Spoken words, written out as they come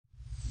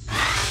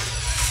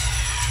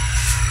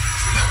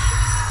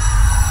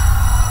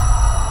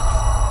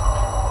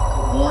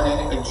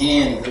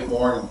Again, good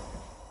morning.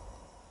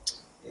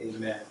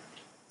 Amen.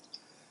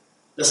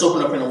 Let's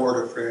open up in a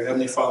word of prayer.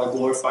 Heavenly Father,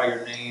 glorify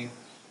your name.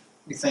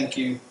 We thank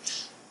you.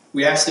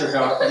 We ask, dear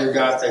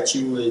God, that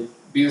you would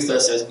be with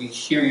us as we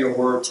hear your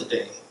word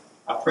today.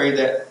 I pray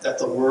that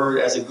the word,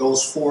 as it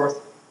goes forth,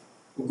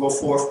 will go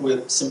forth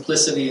with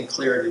simplicity and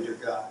clarity, dear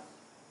God.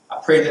 I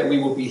pray that we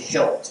will be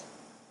helped.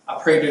 I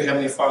pray, dear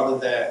Heavenly Father,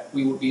 that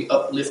we will be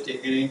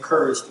uplifted and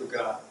encouraged, dear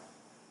God.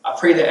 I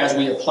pray that as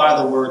we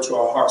apply the word to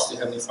our hearts, dear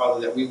Heavenly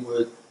Father, that we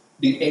would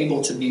be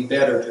able to be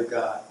better, dear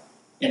God,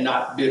 and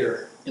not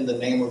bitter. In the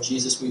name of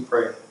Jesus we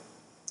pray.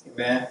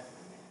 Amen.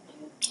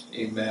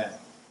 Amen.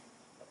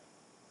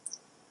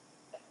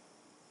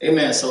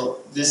 Amen.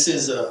 So this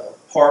is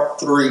part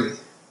 3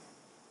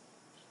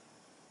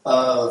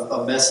 of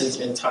a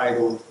message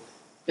entitled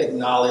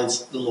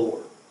Acknowledge the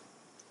Lord.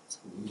 So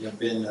we have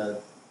been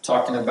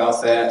talking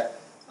about that.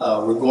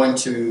 We're going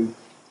to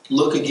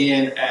look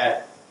again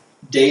at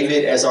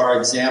David as our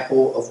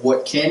example of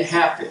what can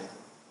happen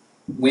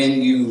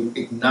when you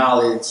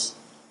acknowledge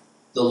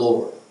the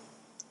Lord.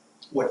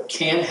 What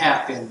can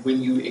happen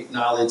when you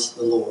acknowledge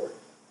the Lord.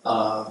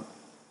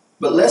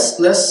 But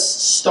let's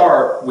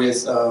start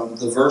with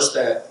the verse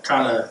that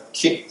kind of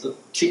kicked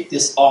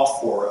this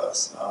off for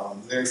us.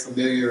 Very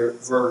familiar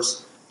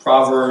verse,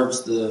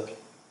 Proverbs, the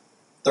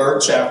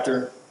 3rd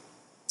chapter,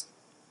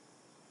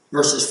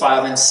 verses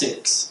 5 and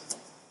 6.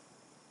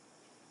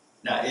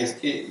 Now,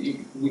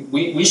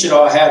 we should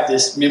all have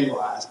this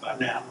memorized by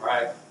now,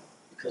 right?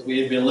 Because we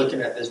have been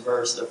looking at this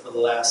verse for the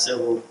last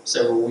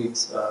several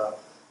weeks.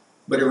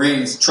 But it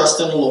reads, "Trust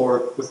in the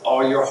Lord with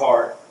all your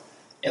heart,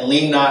 and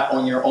lean not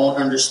on your own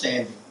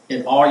understanding.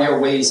 In all your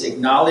ways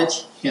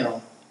acknowledge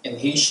him, and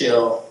he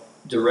shall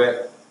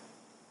direct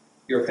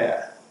your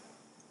path."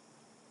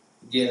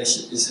 Again,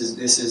 this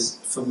is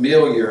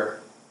familiar,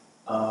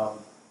 a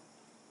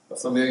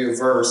familiar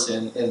verse,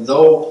 and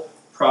though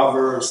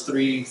Proverbs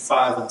 3,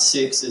 5, and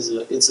 6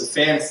 it's a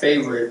fan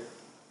favorite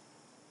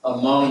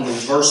among the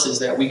verses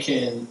that we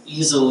can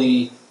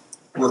easily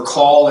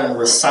recall and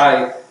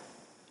recite,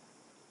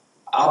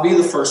 I'll be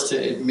the first to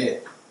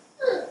admit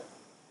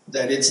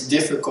that it's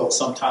difficult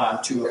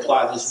sometimes to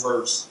apply this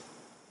verse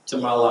to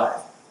my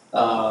life.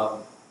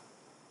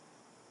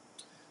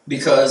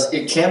 Because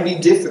it can be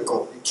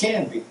difficult. It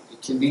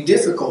can be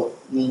difficult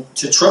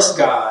to trust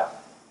God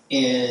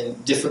in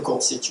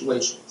difficult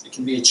situations. It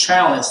can be a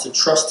challenge to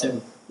trust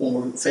him when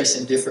we're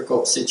facing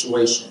difficult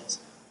situations.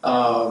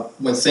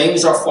 When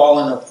things are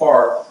falling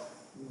apart,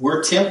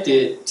 we're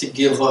tempted to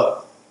give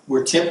up.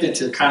 We're tempted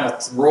to kind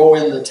of throw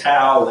in the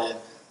towel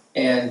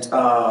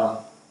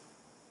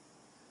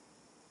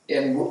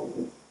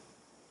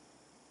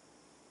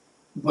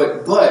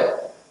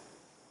but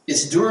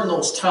it's during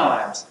those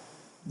times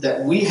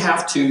that we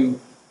have to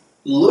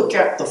look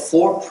at the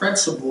 4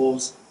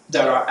 principles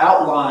that are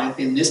outlined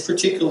in this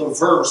particular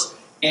verse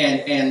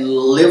and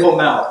live them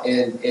out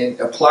and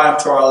apply them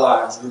to our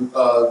lives.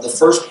 The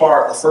first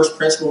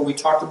principle we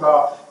talked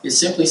about, it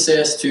simply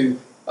says to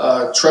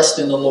trust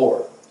in the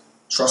Lord.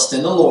 Trust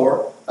in the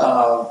Lord.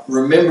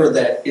 Remember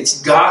that it's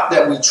God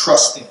that we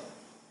trust in.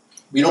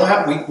 We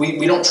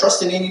don't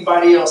trust in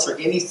anybody else or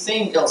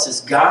anything else.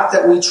 It's God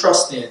that we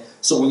trust in.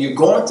 So when you're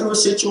going through a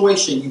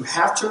situation, you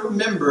have to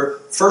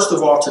remember, first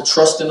of all, to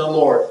trust in the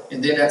Lord.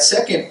 And then that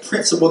second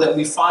principle that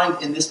we find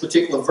in this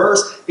particular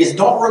verse is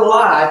don't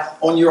rely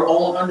on your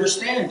own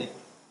understanding.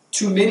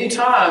 Too many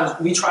times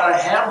we try to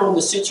handle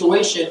the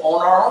situation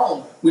on our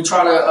own. We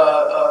try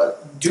to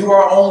do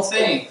our own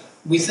thing.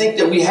 We think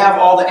that we have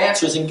all the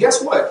answers. And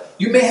guess what?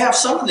 You may have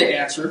some of the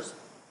answers,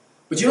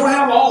 but you don't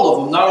have all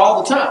of them, not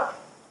all the time.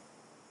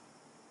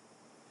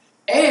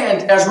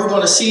 And as we're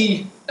going to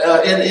see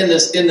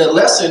in the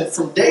lesson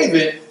from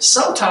David,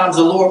 sometimes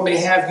the Lord may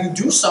have you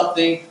do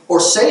something or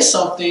say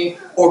something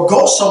or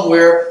go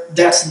somewhere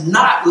that's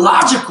not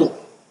logical.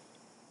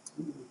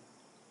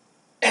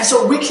 And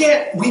so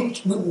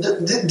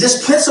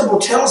this principle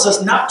tells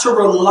us not to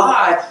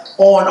rely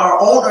on our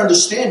own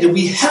understanding.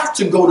 We have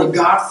to go to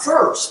God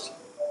first.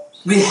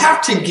 We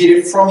have to get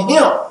it from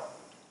him.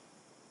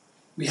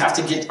 We have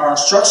to get our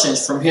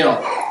instructions from him.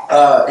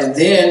 And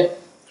then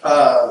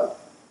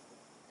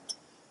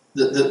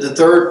the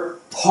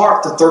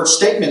third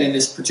statement in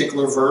this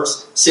particular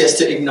verse says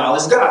to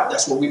acknowledge God.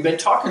 That's what we've been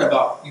talking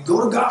about. You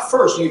go to God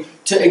first.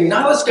 To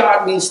acknowledge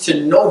God means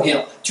to know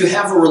him, to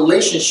have a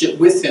relationship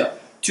with him.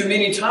 Too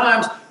many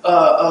times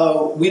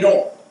we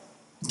don't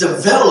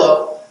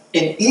develop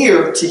an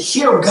ear to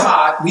hear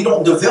God. We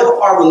don't develop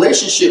our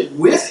relationship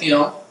with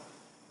him.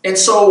 And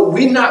so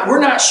we're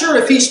not sure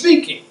if he's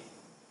speaking.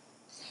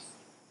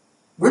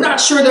 We're not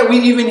sure that we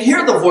even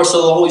hear the voice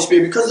of the Holy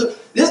Spirit, because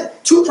there's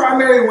 3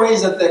 primary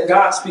ways that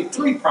God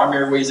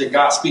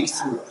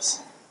speaks through us.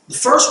 The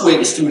first way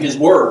is through his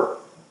word.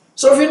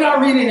 So if you're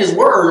not reading his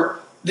word,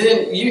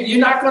 then you're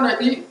not going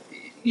to,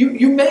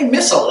 you may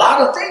miss a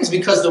lot of things,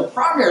 because the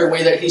primary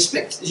way that he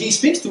speaks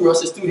through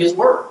us is through his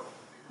word.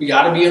 We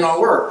got to be in our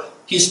word.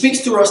 He speaks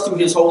to us through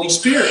his Holy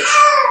Spirit.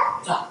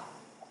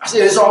 I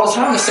say this all the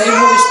time. The same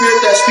Holy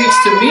Spirit that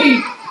speaks to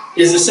me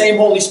is the same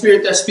Holy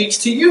Spirit that speaks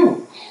to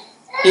you.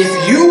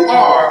 If you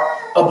are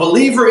a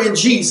believer in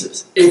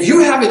Jesus, if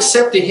you have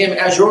accepted him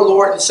as your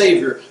Lord and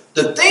Savior,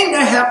 the thing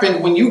that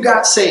happened when you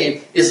got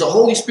saved is the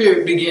Holy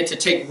Spirit began to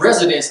take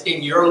residence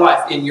in your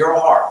life, in your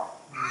heart.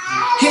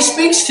 He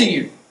speaks to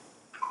you.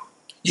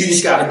 You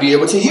just got to be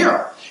able to hear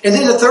him. And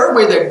then the third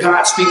way that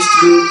God speaks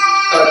through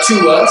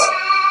to us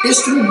is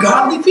through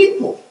godly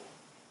people.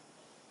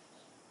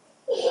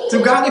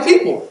 Through godly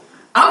people.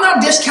 I'm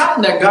not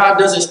discounting that God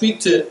doesn't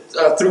speak to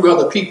through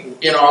other people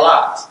in our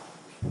lives.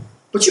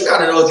 But you got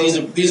to know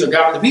these are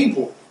godly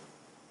people.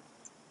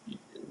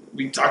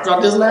 We talked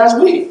about this last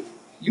week.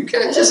 You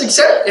can't just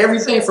accept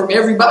everything from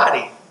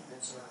everybody.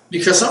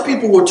 Because some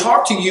people will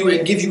talk to you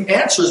and give you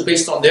answers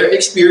based on their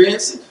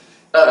experience,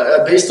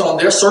 based on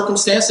their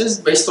circumstances,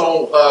 based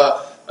on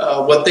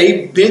what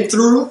they've been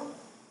through.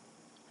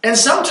 And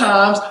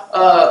sometimes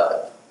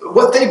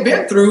what they've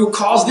been through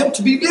caused them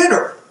to be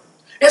bitter.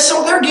 And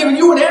so they're giving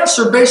you an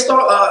answer based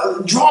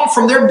on drawn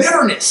from their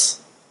bitterness.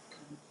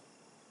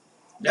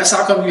 That's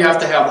how come you have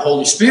to have the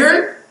Holy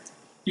Spirit.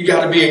 You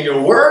got to be in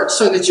your word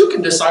so that you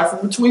can decipher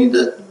between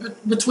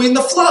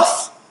the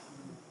fluff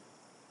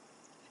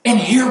and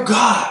hear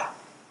God.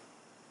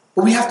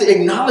 But we have to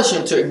acknowledge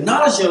him. To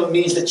acknowledge him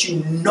means that you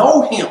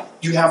know him.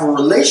 You have a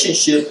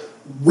relationship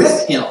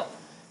with him.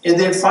 And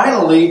then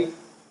finally,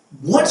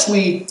 once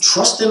we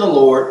trust in the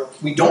Lord,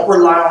 we don't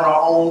rely on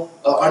our own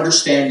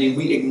understanding.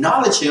 We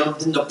acknowledge him.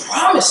 Then the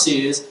promise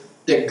is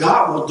that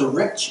God will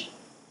direct you.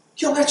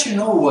 He'll let you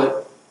know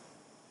what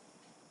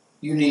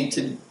you need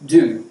to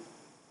do.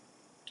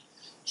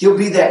 He'll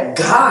be that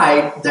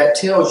guide that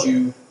tells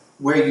you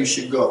where you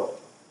should go,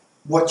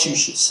 what you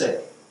should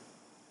say.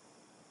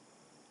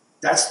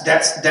 Those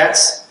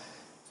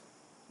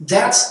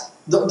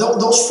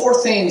four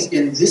things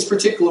in this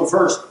particular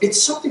verse.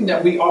 It's something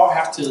that we all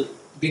have to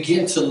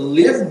begin to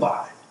live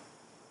by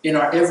in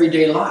our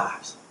everyday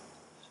lives,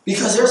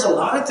 because there's a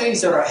lot of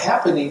things that are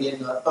happening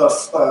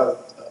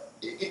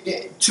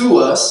to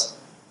us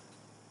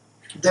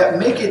that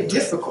make it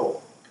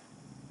difficult.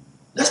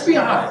 Let's be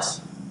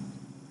honest.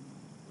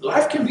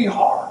 Life can be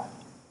hard.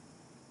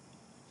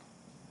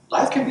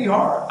 Life can be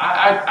hard.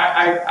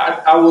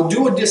 I will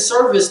do a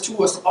disservice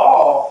to us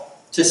all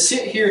to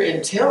sit here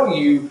and tell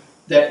you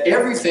that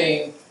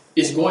everything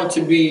is going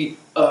to be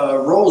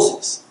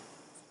roses.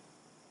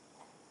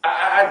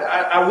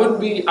 I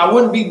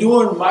wouldn't be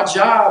doing my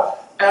job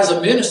as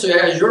a minister,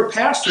 as your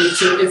pastor,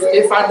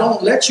 if I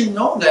don't let you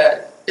know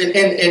that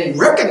and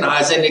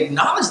recognize and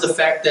acknowledge the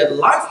fact that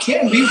life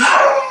can be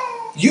hard.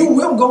 You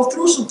will go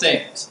through some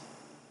things.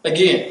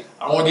 Again,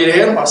 I don't want to get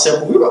ahead of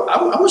myself, but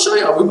I'm going to show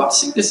you. We're about to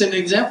see this in an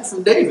example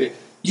from David.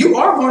 You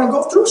are going to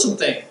go through some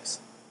things.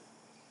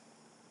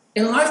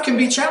 And life can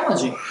be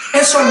challenging.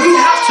 And so we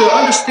have to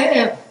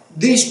understand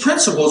these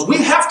principles. We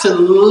have to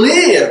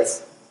live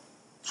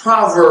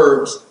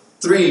Proverbs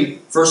 3,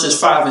 verses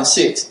 5 and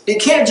 6.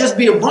 It can't just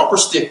be a bumper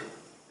sticker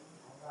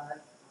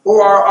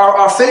or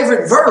our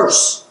favorite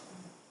verse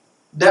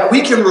that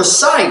we can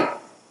recite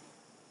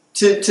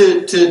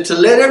to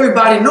let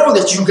everybody know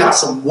that you got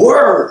some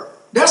word.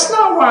 That's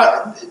not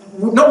why.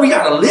 No, we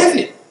got to live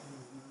it.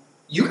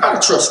 You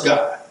got to trust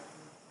God.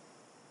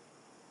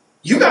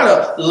 You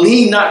got to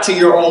lean not to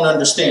your own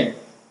understanding.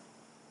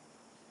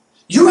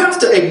 You have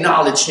to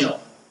acknowledge him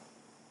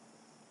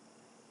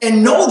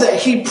and know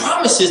that he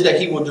promises that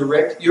he will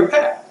direct your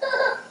path.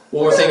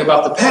 One more thing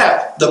about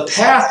the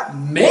path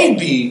may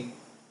be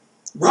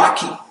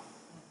rocky.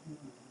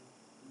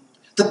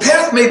 The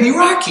path may be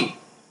rocky.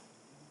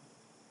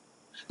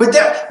 But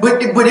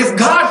if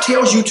God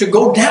tells you to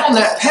go down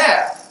that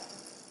path,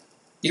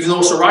 even though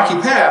it's a rocky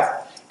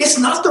path, it's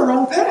not the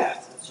wrong path.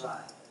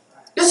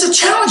 It's a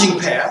challenging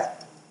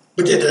path,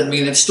 but that doesn't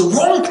mean it's the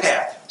wrong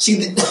path.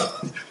 See,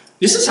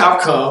 this is how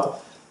come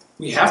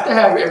we have to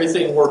have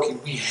everything working.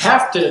 We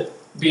have to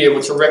be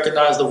able to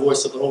recognize the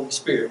voice of the Holy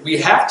Spirit. We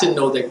have to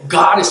know that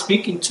God is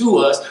speaking to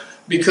us,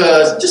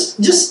 because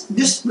just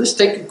let's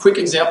take a quick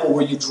example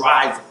where you're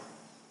driving.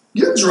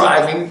 You're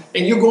driving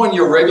and you're going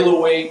your regular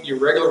way, your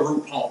regular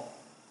route home.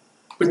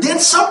 But then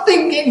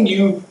something in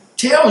you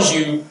tells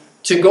you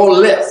to go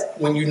left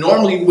when you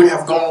normally would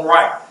have gone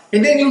right.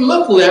 And then you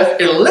look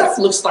left, and left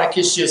looks like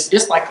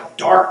it's like a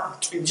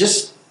dark,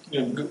 just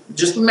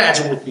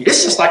imagine with me.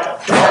 It's just like a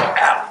dark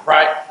alley,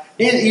 right?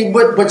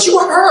 But you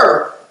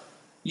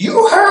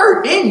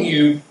heard in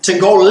you to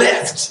go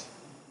left.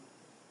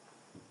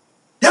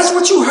 That's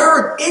what you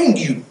heard in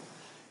you.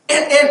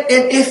 And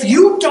if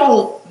you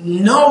don't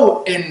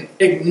know and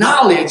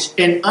acknowledge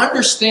and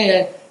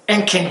understand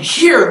and can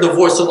hear the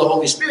voice of the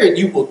Holy Spirit,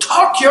 you will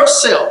talk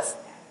yourself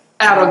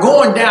out of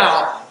going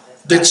down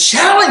the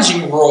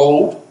challenging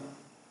road,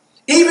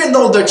 even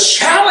though the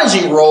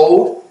challenging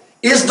road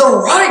is the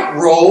right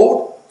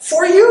road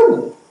for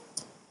you.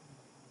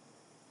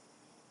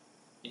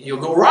 You'll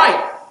go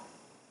right.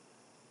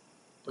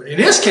 But in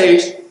this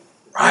case,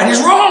 right is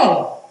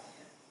wrong,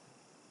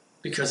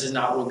 because it's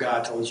not what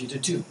God told you to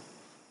do.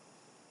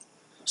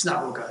 It's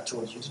not what God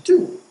told you to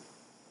do.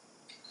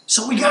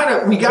 So we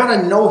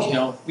gotta know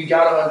him. We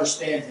gotta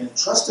understand him.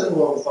 Trust in the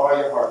Lord with all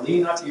your heart.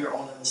 Lean not to your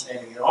own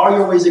understanding. In all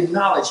your ways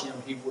acknowledge him.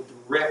 He will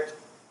direct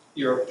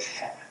your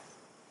path.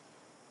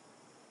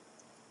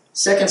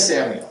 2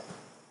 Samuel.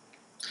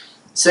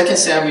 2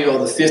 Samuel,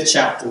 the 5th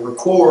chapter,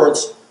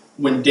 records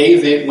when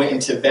David went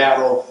into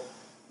battle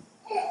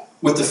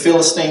with the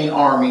Philistine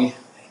army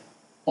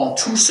on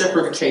 2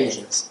 separate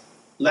occasions.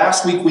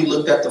 Last week we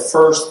looked at the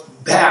first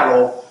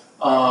battle,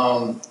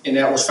 and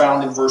that was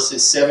found in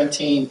verses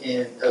 17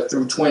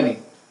 through 20.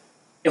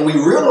 And we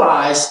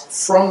realized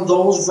from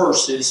those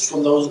verses,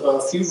 from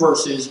those few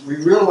verses, we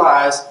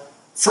realized,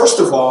 first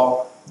of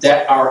all,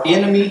 that our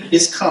enemy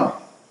is coming.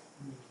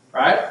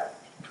 Right?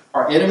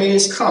 Our enemy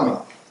is coming.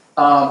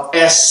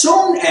 As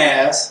soon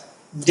as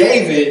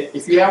David,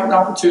 if you have an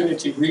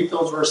opportunity, read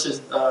those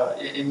verses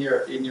in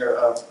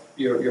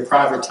your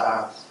private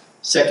time.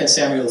 2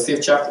 Samuel, the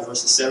 5th chapter,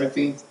 verses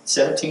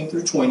 17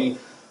 through 20.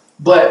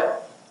 But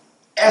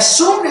as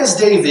soon as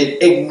David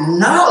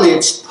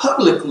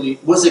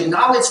was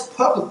acknowledged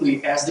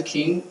publicly as the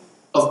king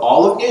of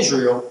all of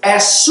Israel,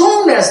 as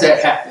soon as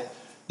that happened,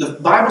 the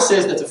Bible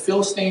says that the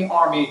Philistine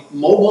army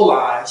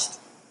mobilized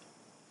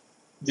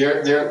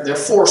their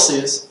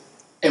forces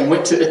and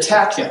went to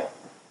attack him.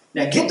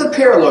 Now get the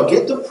parallel,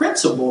 get the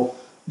principle,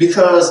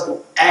 because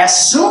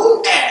as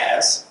soon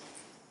as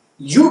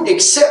you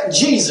accept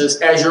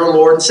Jesus as your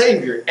Lord and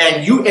Savior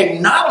and you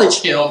acknowledge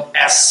him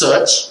as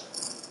such,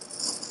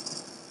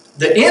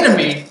 the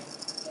enemy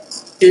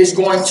is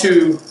going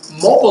to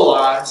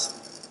mobilize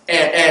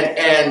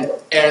and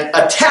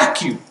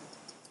attack you.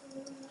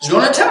 He's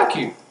going to attack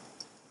you.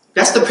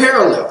 That's the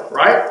parallel,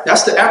 right?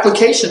 That's the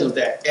application of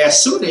that. As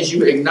soon as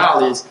you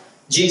acknowledge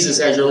Jesus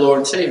as your Lord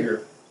and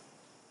Savior,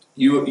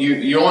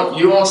 you're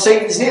on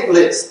Satan's hit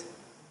list.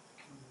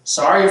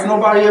 Sorry if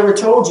nobody ever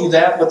told you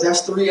that, but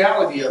that's the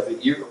reality of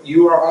it.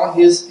 You are on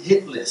his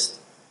hit list.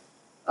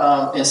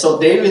 And so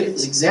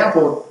David's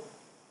example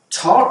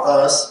taught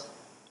us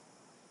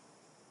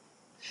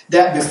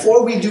that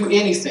before we do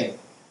anything,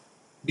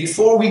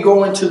 before we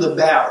go into the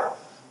battle,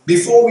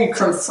 before we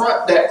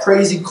confront that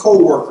crazy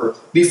coworker,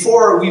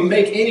 before we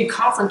make any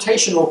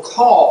confrontational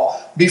call,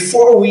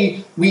 before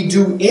we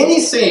do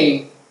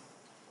anything,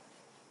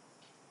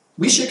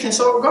 we should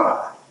consult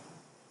God.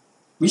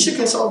 We should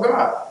consult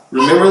God.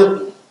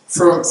 Remember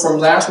from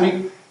last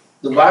week,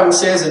 the Bible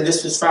says, and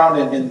this is found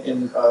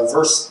in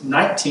verse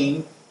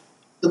 19,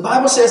 the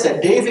Bible says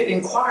that David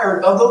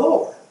inquired of the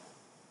Lord.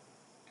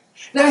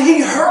 Now he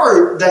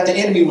heard that the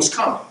enemy was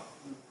coming.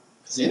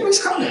 Because the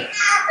enemy's coming.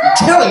 I'm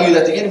telling you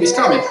that the enemy's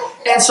coming.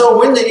 And so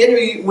when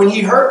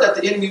he heard that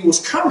the enemy was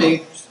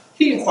coming,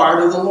 he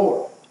inquired of the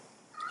Lord.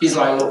 He's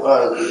like,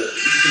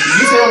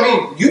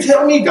 you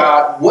tell me,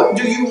 God, what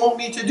do you want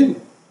me to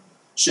do?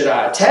 Should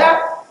I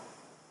attack?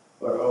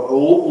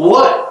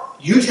 What?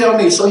 You tell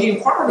me. So he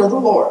inquired of the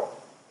Lord.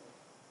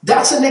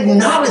 That's an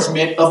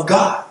acknowledgement of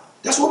God.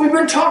 That's what we've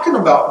been talking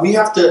about. We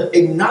have to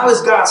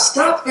acknowledge God.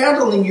 Stop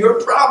handling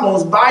your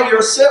problems by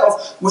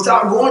yourself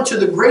without going to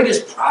the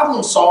greatest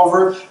problem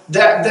solver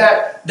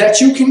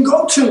that you can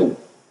go to.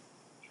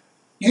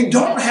 You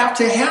don't have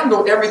to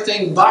handle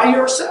everything by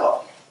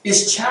yourself.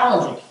 It's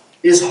challenging.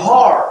 It's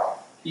hard.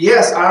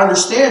 Yes, I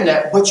understand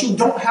that, but you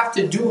don't have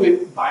to do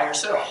it by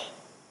yourself.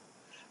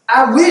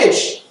 I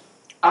wish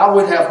I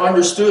would have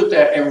understood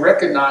that and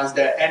recognized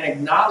that and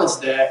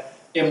acknowledged that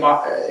in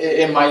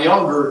my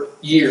younger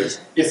years.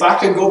 If I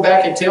could go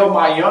back and tell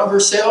my younger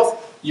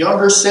self,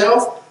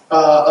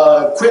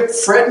 quit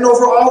fretting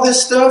over all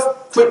this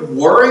stuff, quit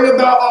worrying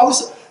about all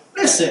this.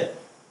 Listen,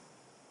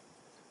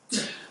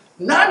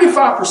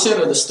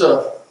 95% of the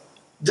stuff,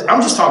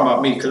 I'm just talking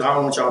about me because I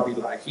don't want y'all to be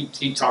like,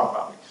 he talking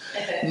about me.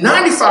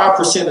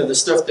 95% of the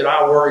stuff that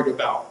I worried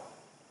about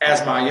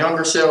as my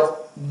younger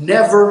self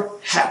never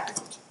happened.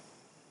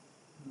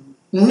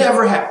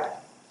 Never happened.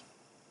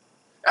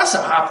 That's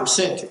a high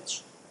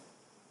percentage.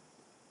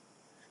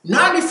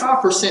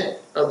 95%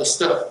 of the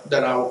stuff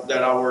that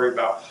I worry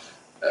about.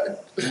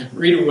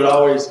 Rita would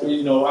always,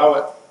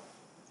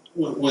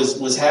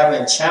 was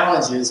having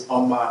challenges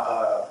on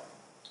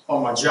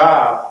my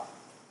job,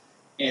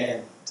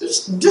 and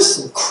just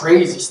some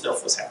crazy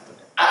stuff was happening.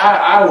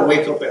 I would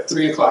wake up at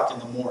 3 o'clock in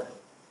the morning.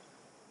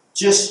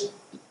 This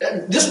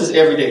was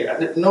every day.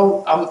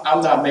 No,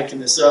 I'm not making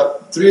this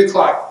up. 3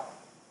 o'clock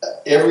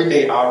every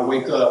day I would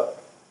wake up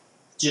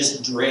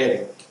just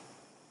dreading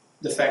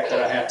the fact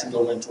that I had to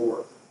go into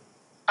work.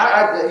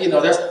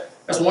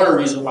 That's one of the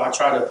reasons why I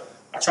try to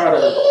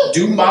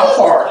do my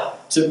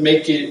part to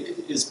make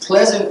it as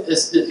pleasant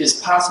as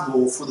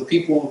possible for the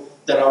people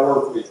that I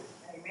work with.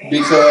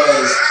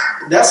 Because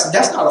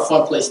that's not a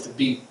fun place to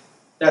be.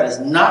 That is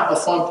not a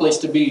fun place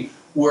to be,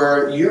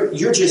 where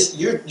you're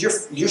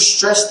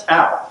stressed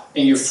out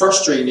and you're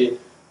frustrated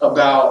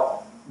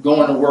about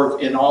going to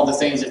work and all the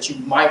things that you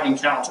might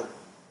encounter.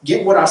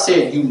 Get what I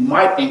said, you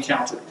might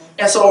encounter.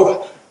 And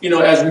so,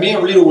 as me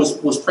and Rita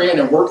was praying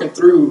and working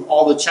through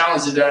all the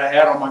challenges that I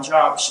had on my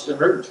job,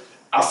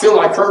 I feel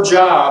like her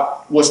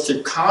job was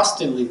to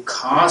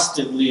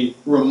constantly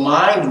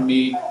remind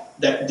me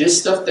that this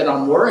stuff that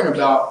I'm worrying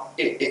about,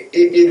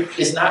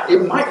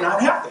 it might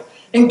not happen.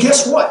 And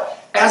guess what?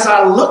 As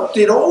I looked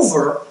it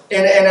over,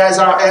 and as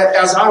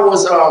I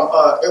was,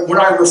 when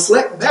I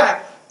reflect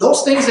back,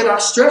 those things that I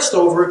stressed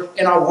over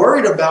and I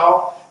worried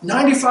about,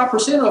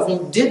 95% of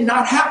them did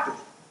not happen.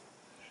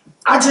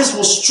 I just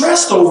was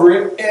stressed over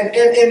it, and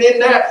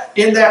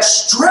in that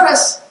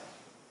stress,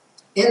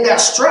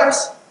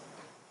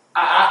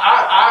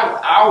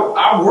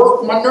 I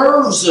worked my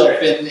nerves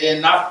up,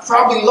 and I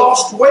probably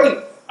lost weight.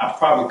 I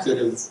probably could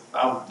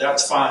have.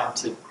 That's fine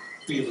to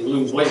be able to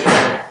lose weight.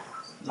 I'm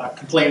not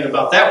complaining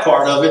about that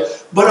part of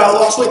it, but I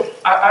lost weight.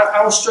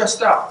 I was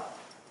stressed out.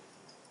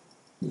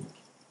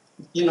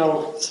 You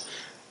know.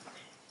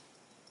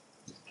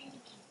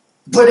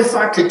 But if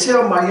I could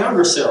tell my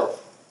younger self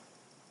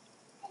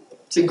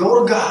to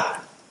go to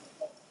God,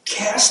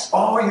 cast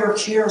all your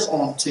cares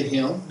onto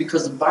Him,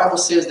 because the Bible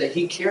says that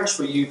He cares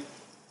for you.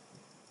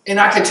 And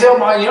I could tell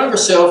my younger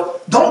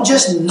self, don't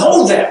just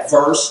know that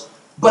verse,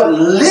 but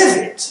live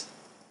it.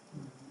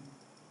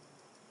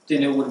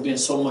 Then it would have been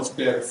so much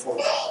better for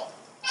me.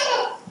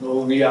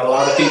 We got a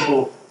lot of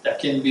people that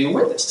can be a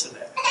witness to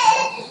that.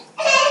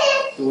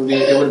 It would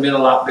have been a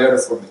lot better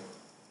for me.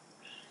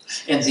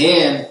 And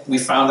then we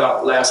found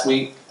out last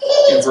week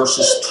in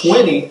verses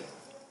 20,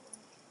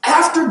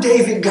 after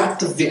David got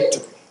the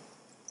victory,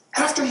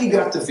 after he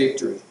got the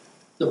victory,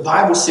 the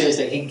Bible says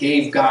that he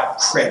gave God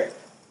credit.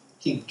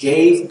 He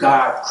gave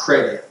God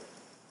credit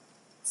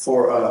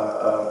for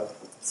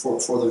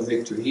the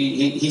victory.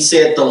 He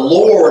said the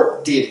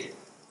Lord did it.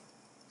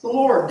 The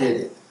Lord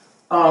did it.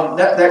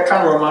 That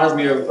kind of reminds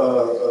me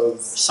of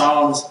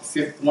Psalms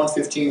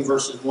 115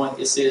 verses 1.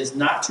 It says,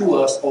 not to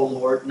us, O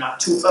Lord, not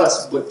to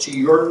us, but to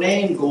your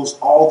name goes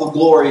all the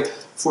glory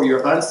for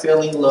your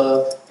unfailing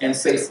love and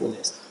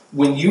faithfulness.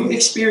 When you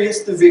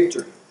experience the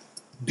victory,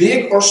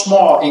 big or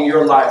small in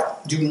your life,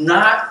 do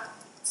not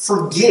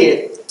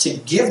forget to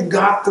give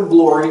God the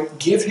glory,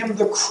 give Him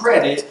the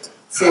credit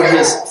for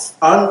His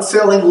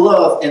unfailing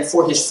love and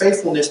for His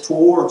faithfulness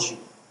towards you.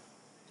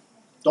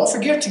 Don't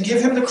forget to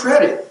give Him the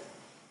credit.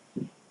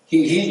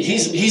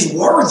 He's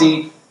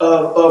worthy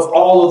of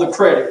all of the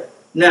credit.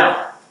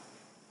 Now,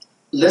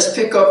 let's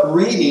pick up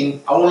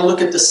reading. I want to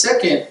look at the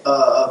second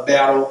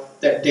battle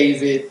that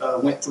David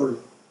went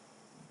through.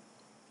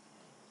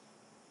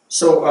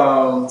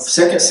 So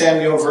 2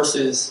 Samuel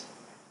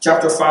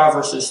chapter 5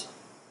 verses,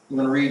 I'm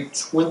going to read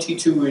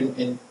 22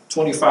 and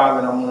 25,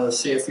 and I'm going to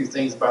say a few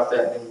things about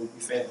that, and then we'll be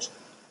finished.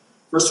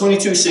 Verse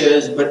 22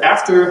 says, but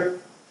after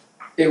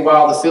a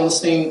while the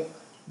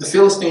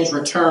Philistines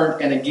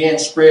returned and again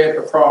spread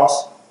out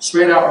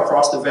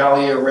across the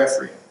valley of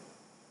Rephaim.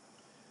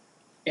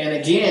 And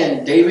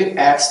again David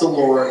asked the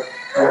Lord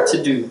what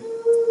to do.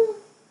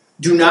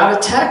 Do not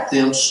attack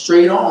them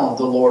straight on,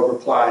 the Lord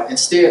replied.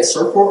 Instead,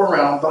 circle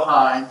around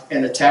behind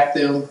and attack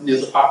them near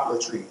the poplar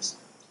trees.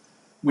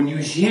 When you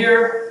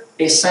hear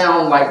a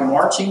sound like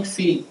marching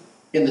feet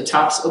in the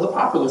tops of the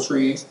poplar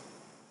trees,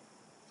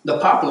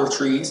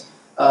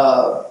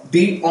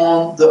 be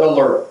on the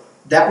alert.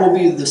 That will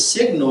be the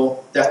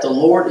signal that the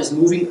Lord is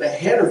moving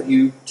ahead of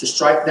you to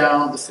strike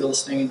down the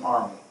Philistine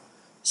army.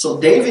 So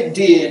David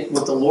did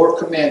what the Lord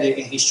commanded,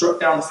 and he struck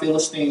down the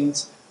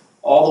Philistines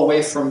all the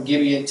way from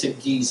Gibeon to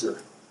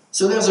Gezer.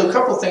 So there's a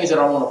couple of things that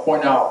I want to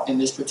point out in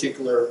this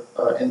particular,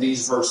 in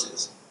these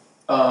verses.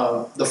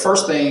 The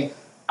first thing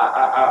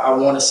I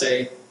want to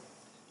say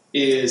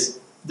is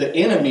the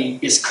enemy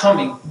is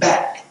coming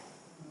back.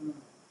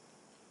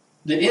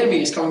 The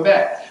enemy is coming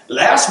back.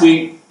 Last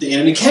week, the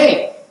enemy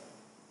came.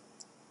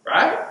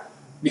 Right?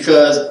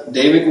 Because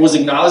David was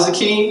acknowledged the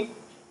king,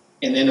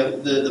 and then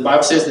the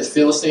Bible says the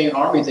Philistine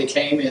army, they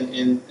came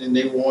and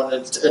they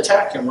wanted to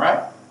attack him,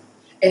 right?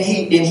 And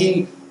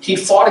he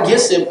fought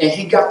against him, and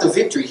he got the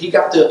victory.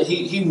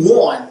 He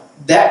won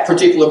that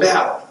particular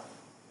battle.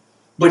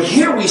 But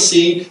here we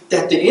see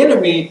that the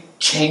enemy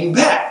came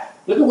back.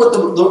 Look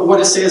at what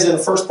it says in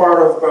the first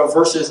part of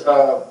verses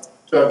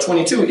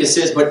 22. It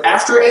says, but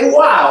after a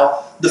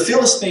while, the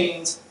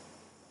Philistines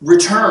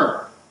returned.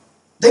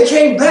 They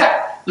came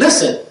back.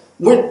 Listen,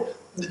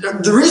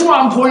 the reason why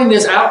I'm pointing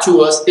this out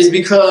to us is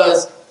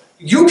because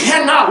you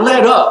cannot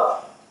let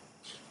up.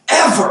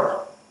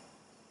 Ever.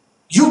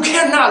 You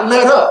cannot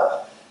let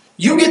up.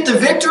 You get the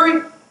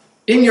victory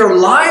in your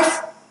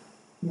life.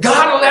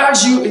 God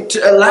allows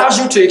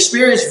you to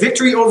experience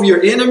victory over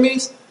your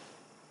enemies.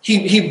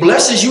 He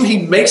blesses you.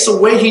 He makes a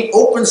way. He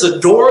opens a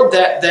door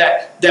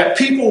that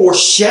people were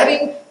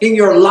shedding in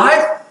your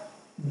life.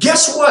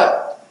 Guess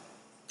what?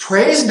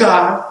 Praise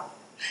God.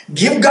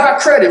 Give God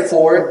credit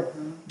for it.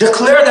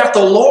 Declare that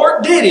the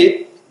Lord did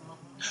it.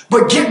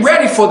 But get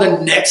ready for the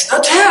next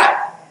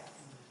attack.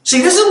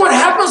 See, this is what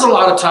happens a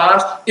lot of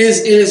times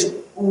is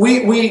we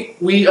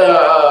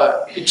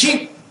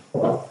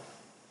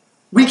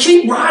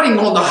keep riding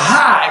on the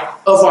high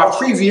of our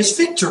previous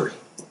victory.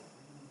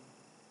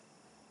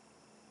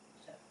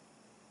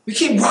 We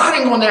keep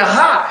riding on that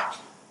high.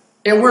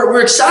 And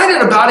we're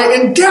excited about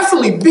it, and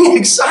definitely be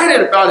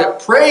excited about it.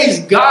 Praise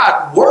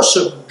God.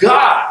 Worship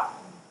God.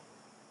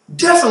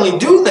 Definitely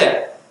do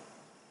that.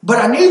 But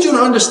I need you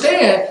to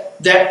understand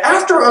that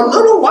after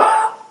a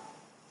while,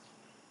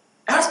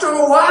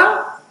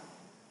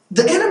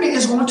 the enemy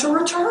is going to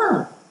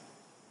return.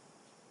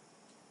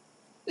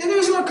 The enemy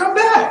is going to come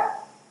back.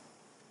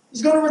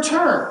 He's going to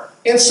return.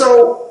 And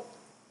so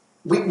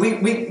we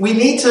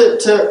need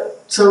to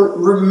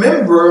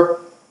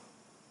remember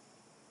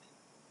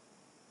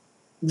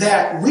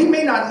that we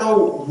may not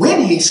know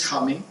when he's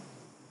coming,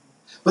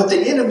 but the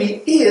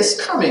enemy is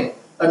coming.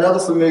 Another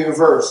familiar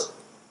verse.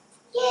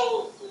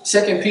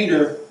 2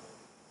 Peter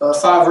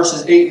 5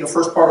 verses 8 and the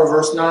first part of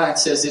verse 9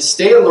 says this: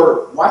 stay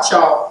alert, watch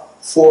out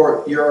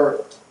for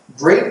your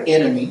great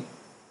enemy,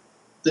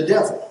 the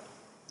devil.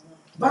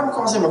 The Bible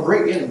calls him a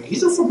great enemy.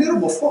 He's a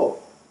formidable foe.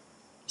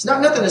 He's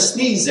not nothing to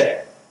sneeze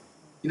at.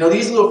 You know,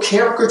 these little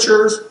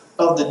caricatures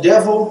of the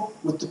devil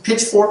with the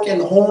pitchfork and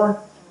the horn,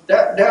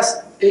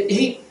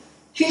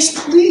 he's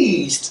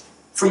pleased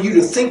for you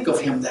to think of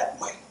him that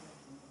way.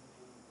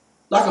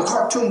 Like a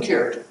cartoon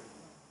character.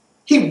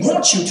 He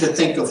wants you to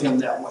think of him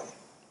that way.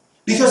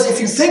 Because if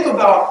you think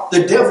about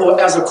the devil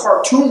as a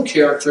cartoon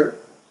character,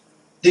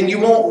 then you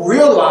won't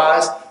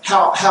realize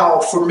how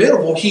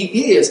formidable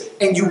he is.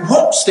 And you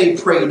won't stay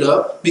prayed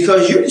up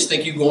because you just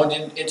think you're going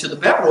into the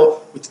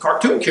battle with the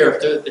cartoon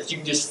character that you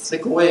can just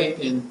flick away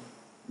and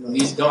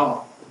he's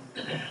gone.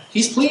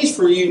 He's pleased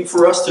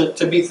for us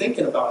to be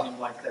thinking about him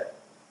like that.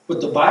 But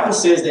the Bible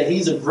says that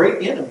he's a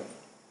great enemy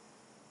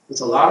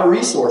with a lot of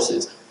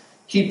resources.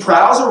 He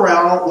prowls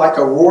around like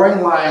a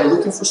roaring lion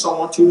looking for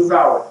someone to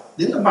devour.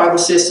 Then the Bible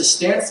says to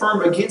stand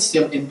firm against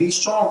him and be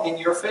strong in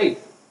your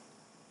faith.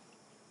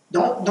 You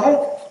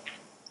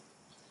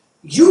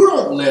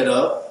don't let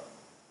up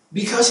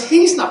because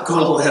he's not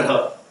going to let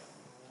up.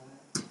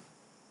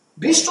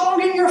 Be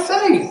strong in your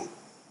faith.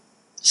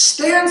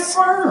 Stand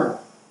firm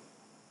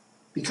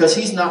because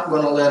he's not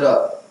going to let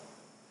up.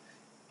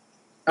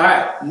 All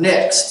right,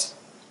 next.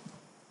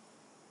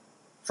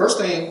 First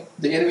thing,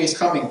 the enemy is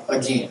coming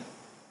again.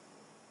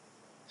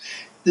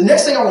 The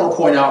next thing I want to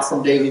point out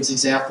from David's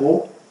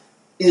example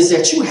is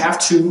that you have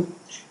to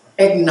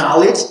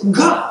acknowledge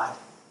God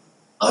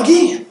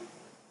again.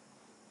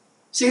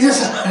 See, this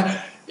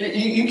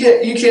you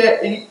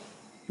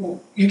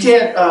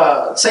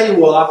can't say,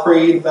 well, I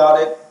prayed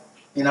about it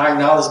and I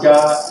acknowledge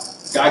God.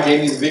 God gave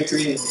me the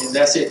victory and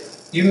that's it.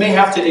 You may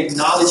have to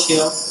acknowledge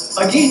him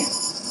again.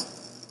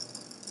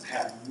 I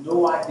have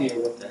no idea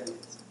what that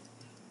is.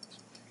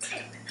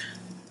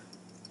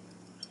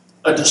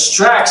 A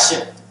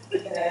distraction.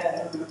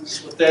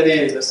 That's what that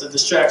is. That's a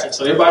distraction.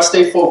 So everybody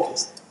stay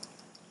focused.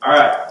 All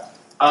right.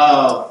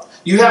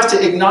 You have to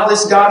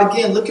acknowledge God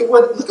again. Look at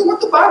what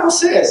the Bible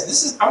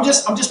says. I'm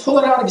just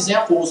pulling out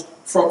examples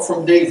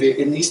from David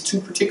in these two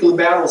particular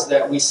battles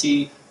that we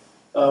see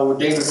where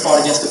David fought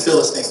against the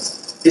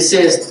Philistines. It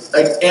says,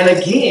 and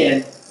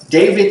again,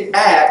 David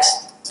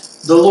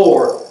asked the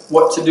Lord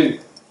what to do.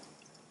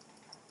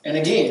 And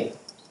again,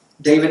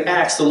 David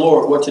asked the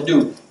Lord what to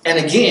do. And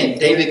again,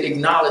 David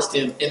acknowledged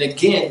him. And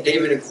again,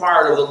 David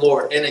inquired of the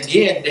Lord. And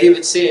again,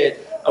 David said,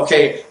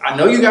 okay, I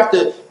know you got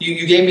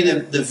you gave me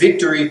the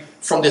victory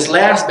from this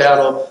last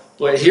battle,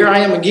 but here I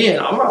am again.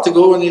 I'm about to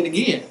go in it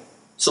again.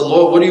 So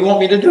Lord, what do you want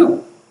me to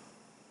do?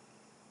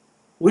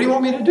 What do you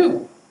want me to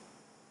do?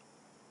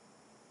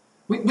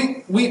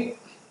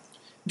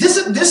 This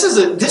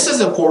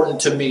is important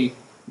to me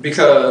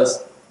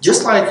because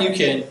just like you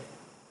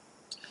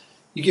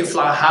can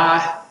fly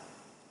high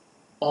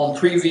on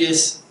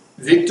previous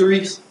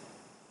victories,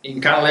 you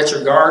can kind of let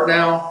your guard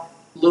down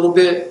a little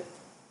bit.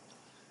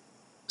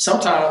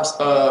 Sometimes,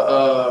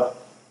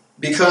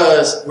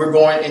 because we're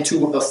going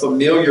into a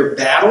familiar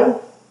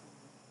battle,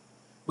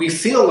 we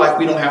feel like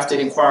we don't have to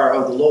inquire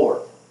of the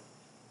Lord.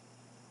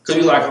 Because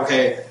you're like,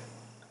 okay,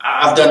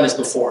 I've done this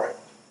before.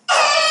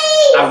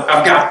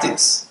 I've got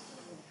this.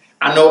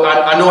 I know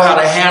how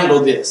to handle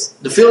this.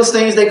 The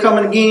Philistines, they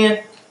coming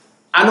again.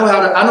 I know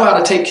how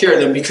to take care of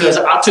them because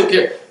I took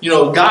care.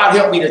 God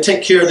helped me to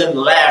take care of them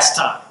the last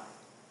time.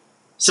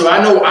 So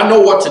I know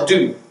what to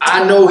do.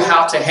 I know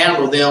how to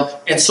handle them,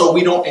 and so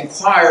we don't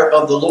inquire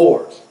of the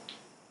Lord.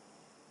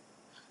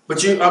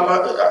 But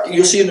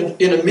you'll see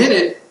in a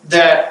minute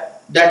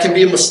that can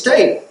be a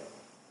mistake.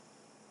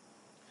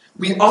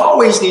 We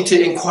always need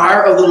to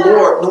inquire of the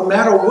Lord, no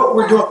matter what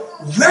we're doing.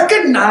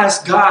 Recognize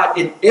God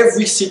in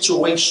every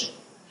situation.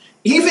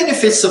 Even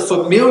if it's a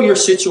familiar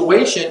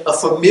situation, a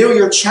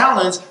familiar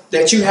challenge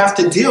that you have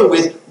to deal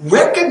with,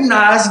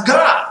 recognize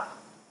God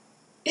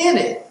in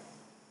it.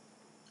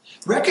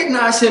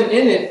 Recognize him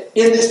in it,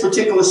 in this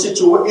particular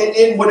situation,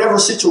 in whatever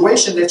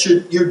situation that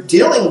you're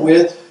dealing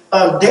with.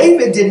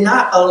 David did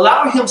not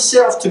allow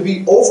himself to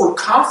be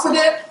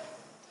overconfident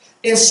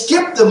and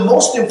skip the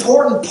most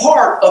important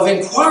part of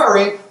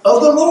inquiring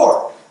of the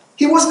Lord.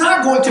 He was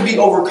not going to be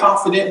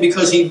overconfident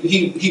because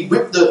he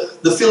whipped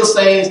the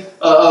Philistines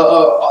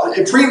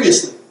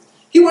previously.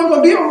 He wasn't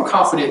going to be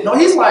overconfident. No,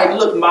 he's like,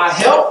 look, my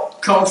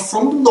help comes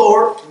from the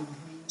Lord,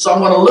 so I'm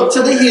going to look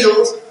to the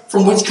hills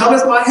from which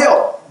cometh my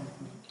help.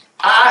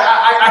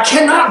 I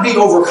cannot be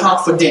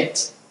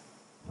overconfident.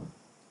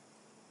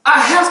 I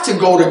have to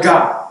go to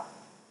God.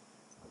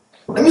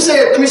 Let me say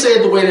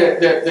it the way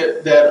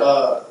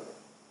that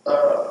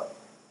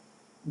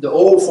the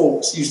old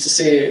folks used to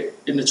say it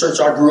in the church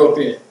I grew up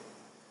in.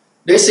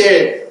 They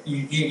said,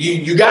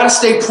 you got to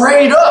stay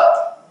prayed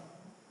up.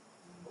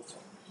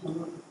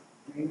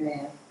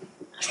 Amen.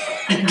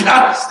 You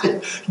got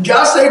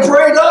to stay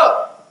prayed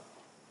up.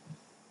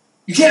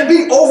 You can't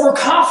be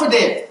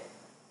overconfident.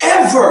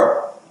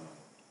 Ever.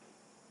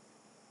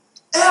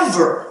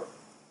 Ever.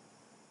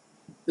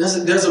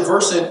 There's a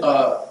verse in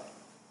a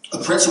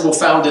principle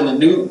found in the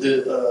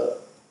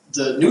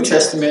New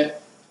Testament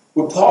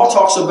where Paul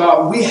talks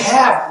about we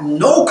have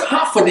no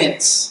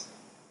confidence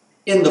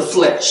in the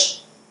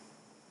flesh.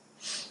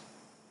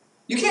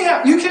 You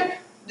can't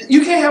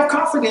have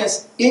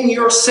confidence in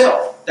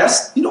yourself.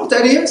 That's, you know what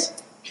that is?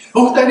 You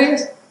know what that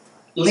is?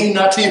 Lean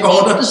not to your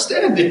own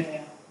understanding.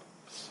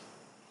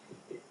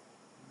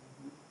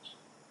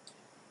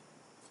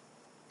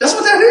 That's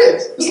what that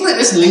is.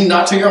 It's lean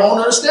not to your own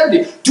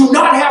understanding. Do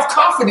not have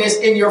confidence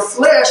in your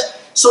flesh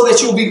so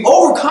that you'll be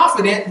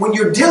overconfident when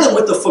you're dealing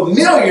with a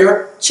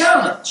familiar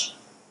challenge.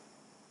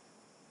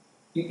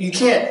 You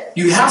can't.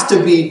 You have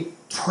to be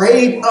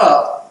prayed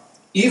up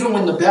even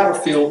when the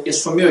battlefield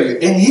is familiar.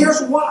 And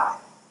here's why.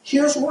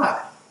 Here's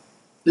why.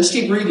 Let's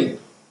keep reading.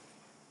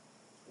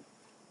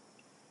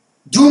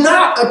 Do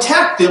not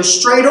attack them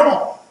straight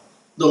on,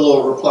 the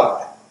Lord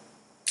replied.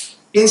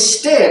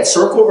 Instead,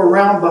 circle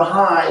around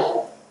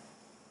behind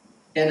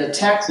and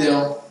attack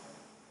them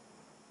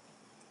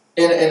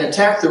and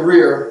attack the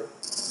rear,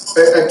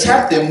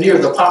 attack them near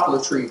the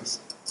poplar trees.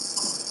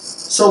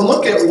 So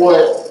look at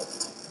what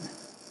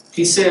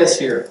he says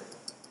here.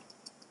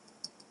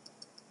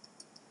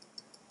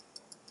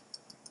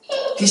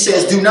 He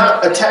says, do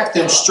not attack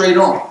them straight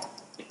on.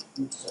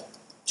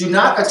 Do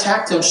not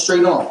attack them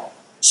straight on.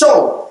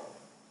 So,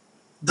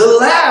 the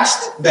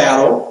last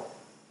battle,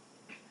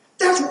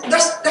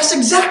 that's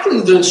exactly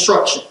the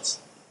instructions.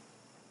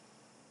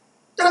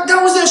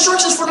 That was the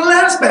instructions for the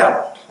last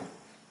battle.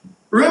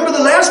 Remember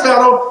the last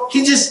battle,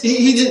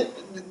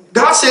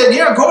 God said,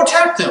 yeah, go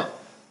attack them.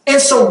 And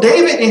so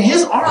David and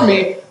his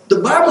army, the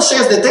Bible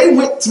says that they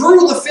went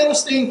through the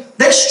Philistine,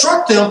 they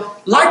struck them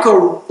like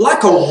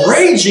a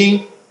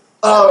raging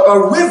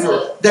a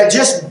river that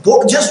just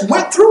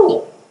went through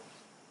them.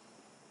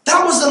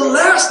 That was the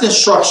last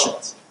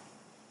instructions.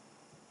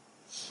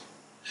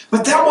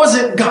 But that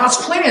wasn't God's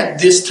plan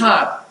this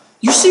time.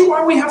 You see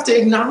why we have to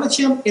acknowledge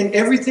him in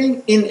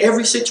everything, in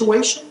every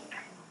situation?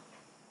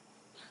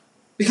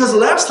 Because the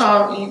last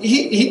time,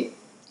 he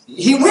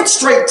went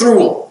straight through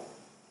them.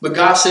 But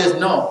God says,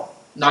 no,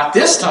 not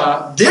this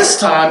time. This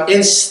time,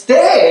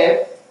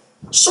 instead,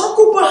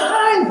 circle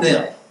behind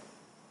them.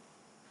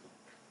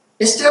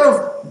 Instead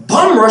of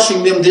bum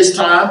rushing them this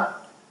time,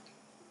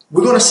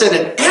 we're going to set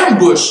an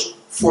ambush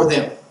for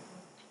them.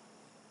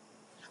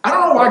 I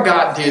don't know why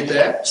God did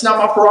that. It's not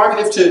my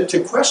prerogative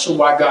to question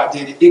why God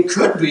did it. It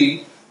could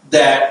be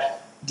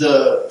that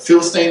the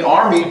Philistine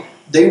army,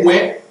 they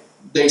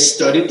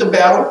studied the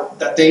battle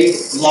that they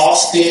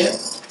lost in.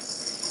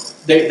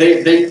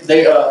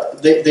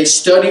 They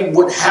studied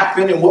what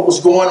happened and what was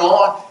going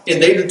on,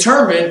 and they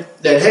determined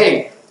that,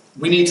 hey,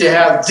 we need to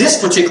have this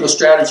particular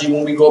strategy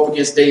when we go up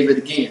against David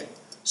again.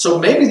 So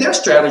maybe their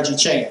strategy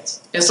changed.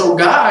 And so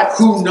God,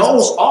 who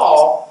knows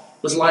all,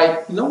 was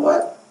like, you know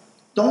what?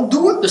 Don't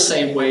do it the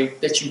same way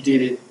that you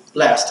did it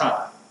last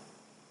time.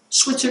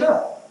 Switch it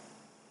up.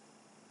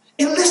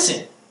 And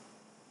listen,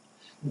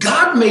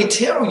 God may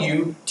tell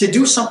you to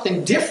do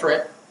something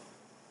different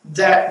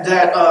that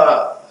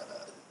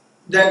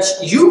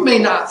you may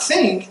not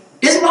think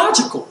is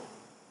logical.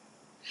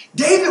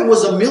 David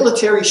was a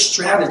military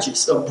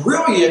strategist, a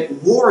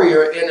brilliant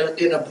warrior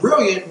and a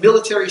brilliant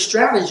military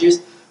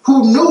strategist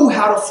who knew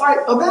how to fight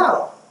a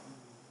battle.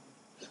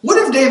 What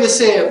if David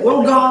said,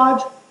 well,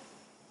 God,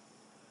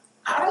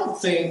 I don't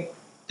think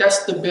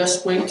that's the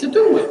best way to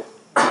do it.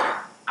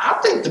 I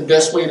think the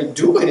best way to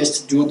do it is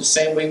to do it the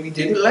same way we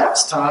did it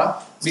last time,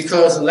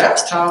 because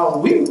last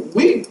time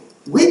we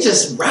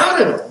just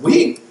routed them.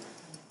 We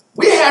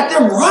had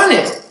them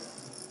running.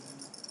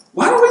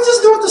 Why don't we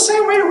just do it the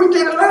same way that we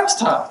did it last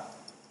time?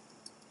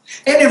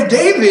 And if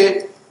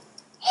David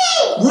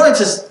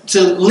wanted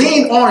to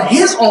lean on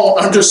his own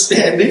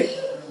understanding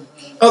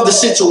of the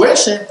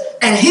situation,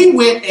 and he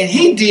went and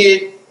he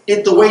did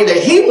it the way that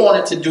he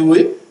wanted to do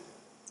it,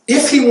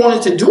 if he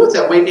wanted to do it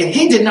that way, and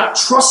he did not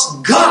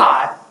trust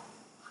God,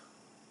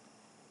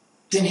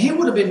 then he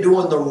would have been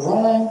doing the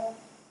wrong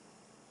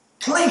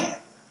plan.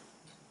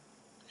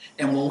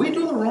 And when we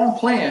do the wrong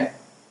plan,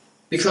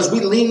 because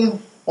we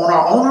lean on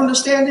our own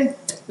understanding,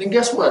 then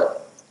guess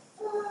what?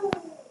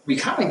 We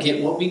kind of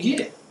get what we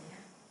get.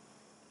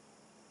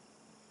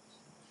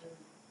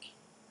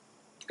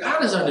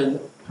 God is under...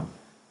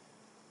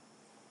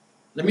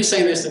 Let me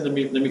say this and let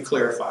me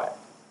clarify it.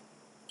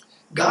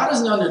 God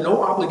is under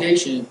no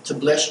obligation to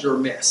bless your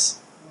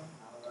mess.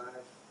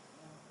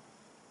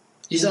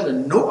 He's under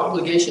no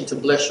obligation to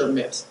bless your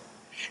mess.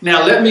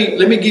 Now, let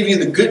me give you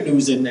the good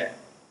news in that.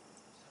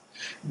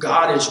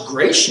 God is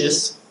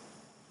gracious.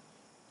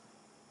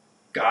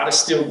 God is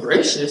still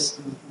gracious.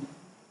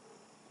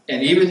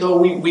 And even though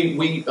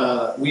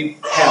we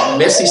have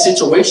messy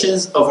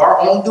situations of our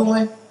own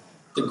doing,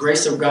 the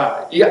grace of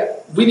God. Yeah,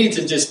 we need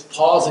to just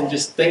pause and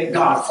just thank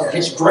God for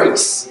His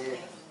grace.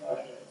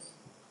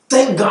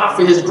 Thank God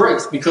for His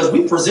grace, because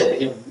we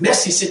presented Him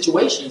messy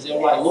situations and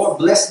we're like, Lord,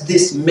 bless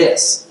this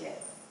mess.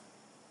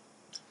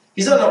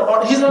 He's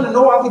under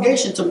no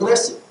obligation to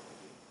bless it,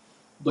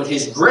 but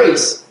His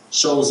grace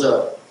shows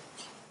up.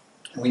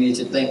 We need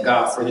to thank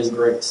God for His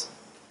grace.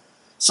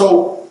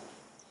 So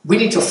we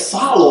need to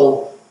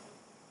follow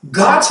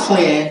God's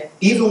plan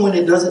even when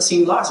it doesn't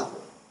seem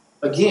logical.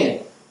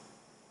 Again,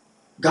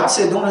 God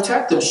said don't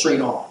attack them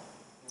straight on.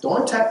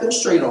 Don't attack them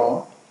straight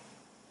on,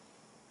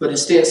 but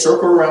instead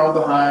circle around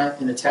behind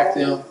and attack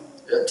them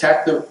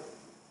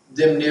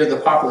near the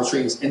poplar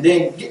trees. And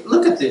then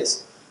look at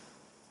this.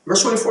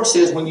 Verse 24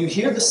 says, when you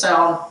hear the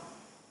sound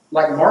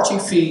like marching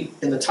feet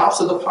in the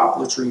tops of the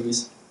poplar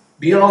trees,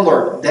 be on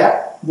alert.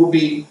 That will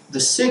be the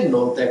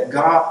signal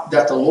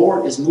that the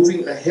Lord is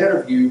moving ahead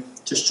of you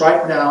to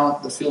strike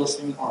down the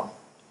Philistine army.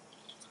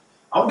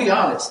 I'll be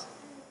honest.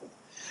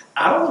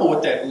 I don't know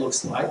what that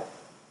looks like.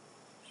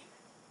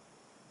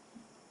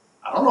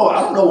 I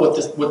don't know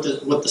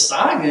what the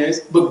sign is,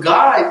 but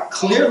God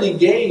clearly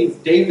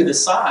gave David a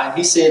sign.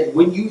 He said,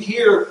 when you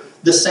hear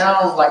the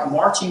sound like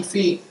marching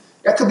feet,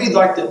 that could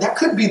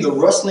be the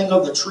rustling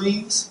of the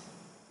trees.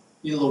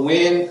 You know, the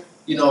wind,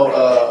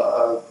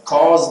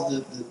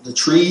 cause the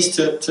trees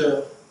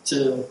to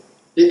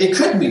it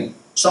could be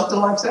something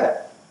like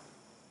that.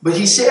 But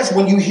he says,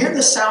 when you hear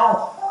the sound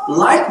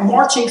like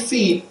marching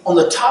feet on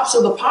the tops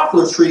of the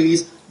poplar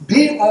trees,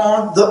 be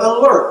on the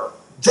alert.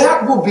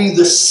 That will be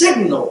the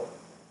signal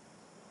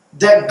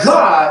that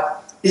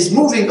God is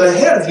moving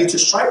ahead of you to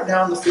strike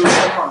down the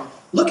Philistine army.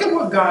 Look at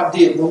what God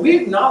did. When we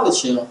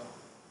acknowledge Him,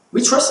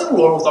 we trust in the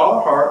Lord with all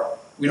our heart.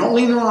 We don't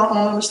lean on our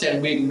own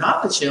understanding. We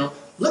acknowledge Him.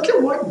 Look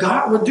at what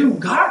God would do.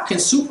 God can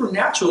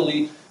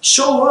supernaturally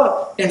show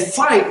up and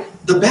fight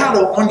the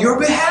battle on your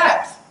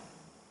behalf.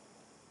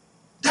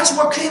 That's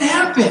what can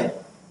happen.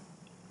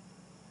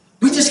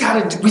 We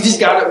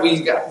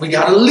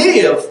gotta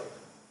live.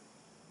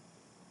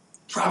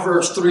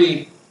 Proverbs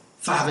 3,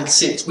 5, and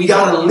 6. We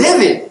gotta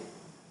live it.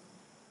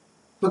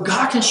 But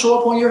God can show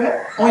up on your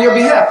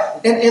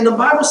behalf. And the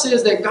Bible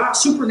says that God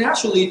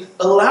supernaturally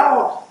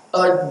allowed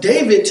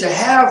David to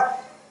have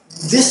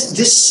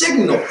this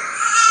signal.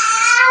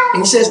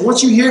 And He says,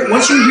 once you hear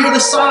the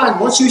sign,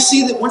 once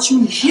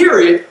you hear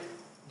it,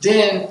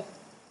 then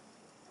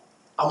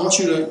I want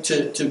you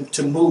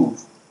to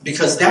move.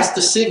 Because that's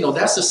the signal,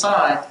 that's the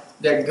sign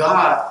that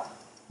God,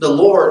 the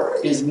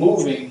Lord, is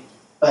moving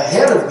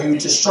ahead of you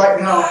to strike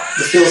down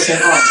the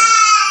Philistine army.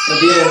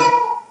 And then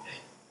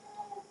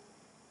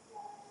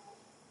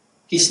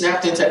he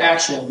snapped into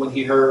action when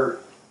he heard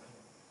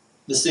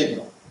the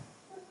signal.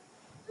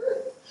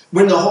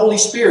 When the Holy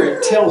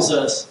Spirit tells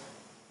us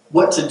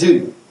what to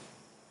do,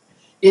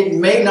 it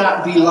may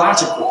not be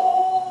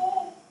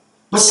logical,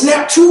 but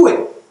snap to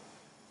it.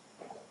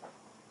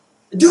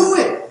 Do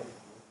it.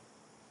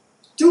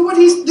 Do what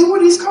he's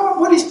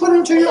put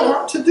into your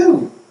heart to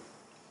do.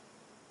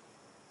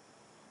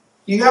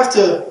 You have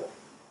to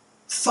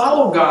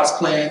follow God's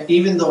plan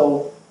even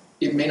though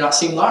it may not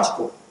seem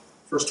logical.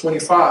 Verse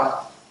 25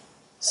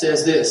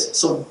 says this.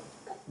 So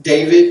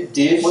David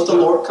did what the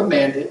Lord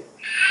commanded,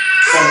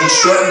 and he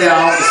struck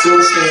down the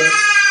Philistines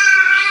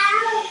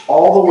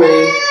all the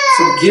way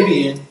from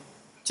Gibeon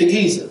to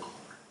Gezer.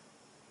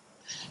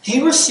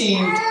 He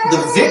received the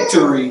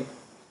victory.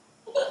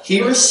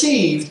 He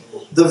received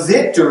the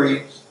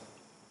victory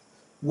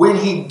when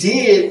he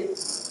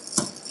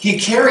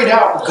carried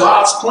out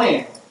God's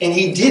plan, and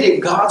he did it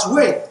God's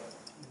way.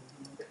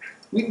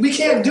 We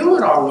can't do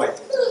it our way.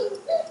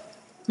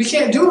 We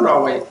can't do it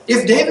our way.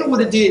 If David would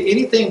have did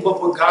anything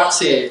but what God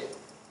said,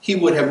 he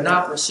would have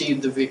not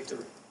received the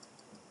victory.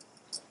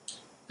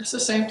 It's the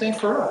same thing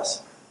for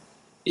us.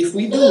 If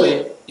we do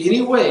it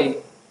any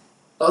way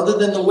other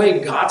than the way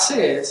God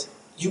says,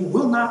 you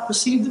will not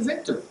receive the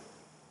victory.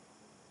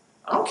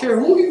 I don't care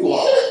who you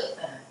are.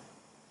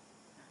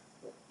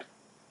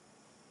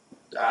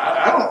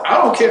 I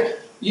don't care.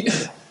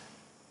 It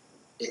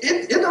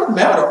doesn't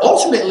matter.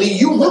 Ultimately,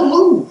 you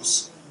will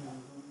lose.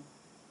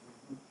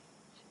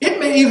 It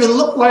may even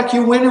look like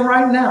you're winning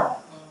right now.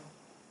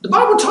 The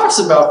Bible talks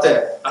about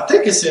that. I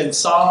think it's in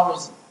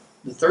Psalms,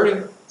 the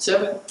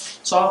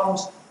 37th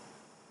Psalms.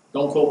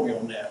 Don't quote me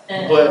on that.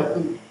 But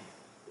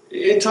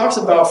it talks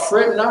about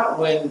fret not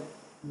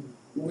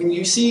when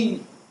you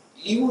see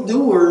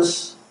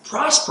evildoers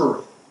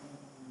prospering.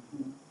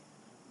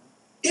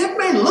 It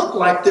may look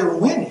like they're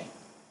winning.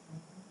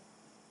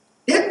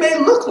 It may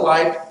look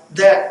like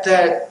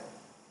that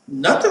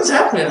nothing's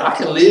happening. I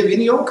can live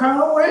any old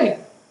kind of way.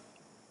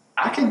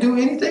 I can do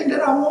anything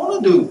that I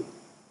want to do.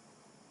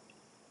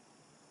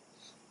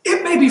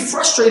 It may be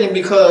frustrating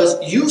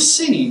because you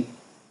see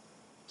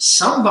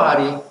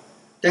somebody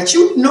that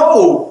you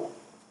know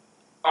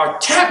are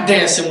tap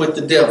dancing with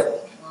the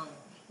devil.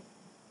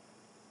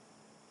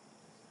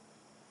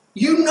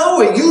 You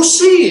know it. You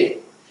see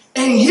it.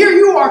 And here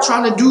you are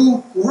trying to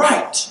do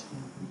right.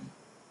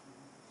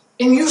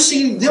 and you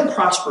see them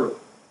prospering.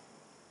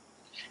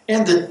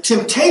 And the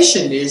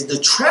temptation is, the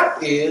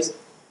trap is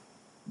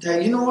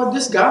that, you know what,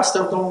 this God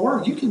stuff don't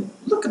work. You can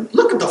look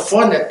at the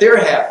fun that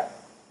they're having.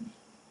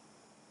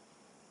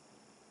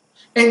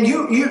 And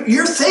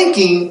you're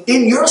thinking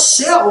in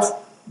yourself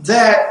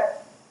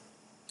that,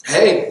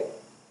 hey,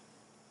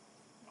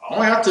 I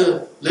don't have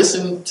to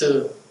listen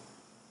to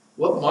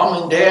what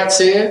mom and dad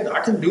said. I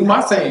can do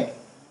my thing.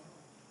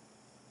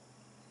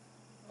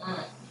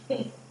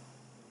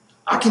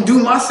 I can do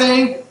my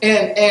thing,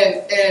 and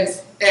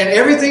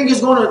everything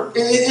is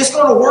it's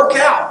gonna work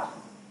out.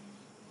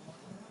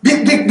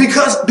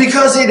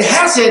 Because it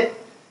hasn't.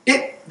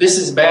 This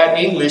is bad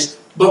English,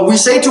 but we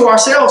say to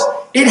ourselves,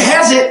 it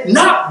hasn't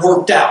not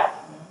worked out.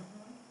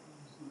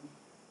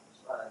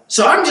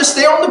 So I can just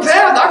stay on the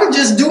path. I can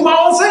just do my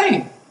own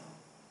thing.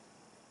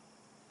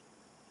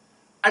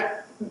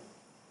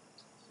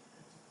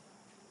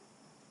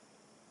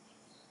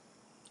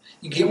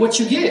 You get what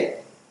you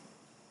get.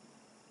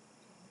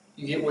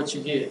 You get what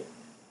you get.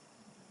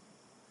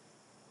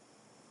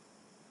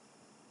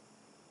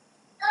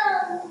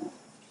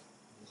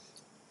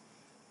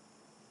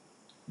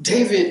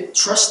 David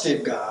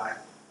trusted God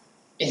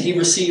and he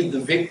received the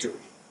victory.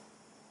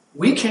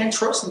 We can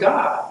trust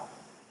God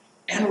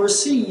and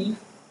receive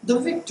the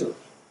victory.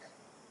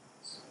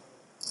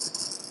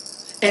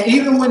 And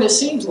even when it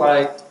seems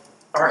like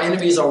our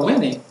enemies are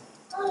winning,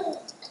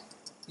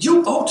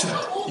 you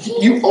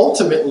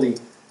ultimately,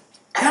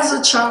 as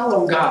a child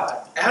of God,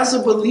 as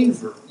a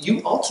believer,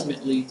 you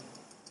ultimately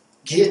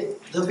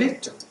get the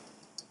victory.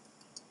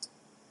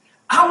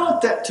 I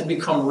want that to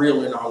become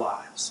real in our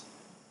lives.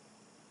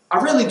 I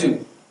really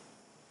do.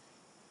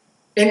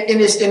 And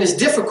it's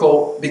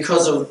difficult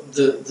because of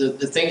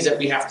the things that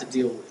we have to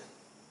deal with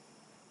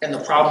and the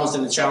problems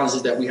and the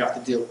challenges that we have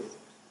to deal with.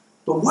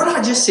 But what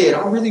I just said,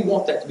 I really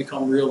want that to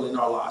become real in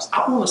our lives.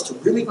 I want us to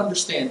really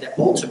understand that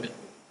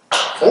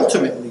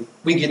ultimately,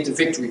 we get the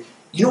victory.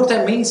 You know what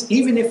that means?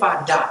 Even if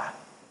I die,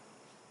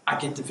 I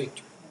get the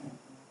victory.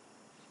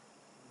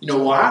 You know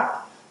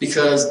why?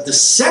 Because the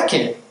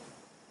second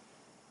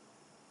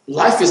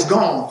life is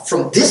gone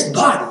from this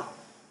body,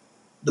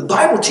 the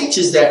Bible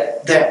teaches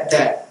that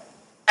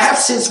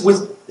absence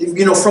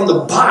from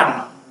the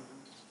body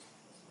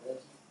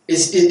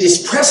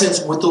is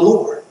presence with the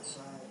Lord.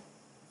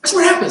 That's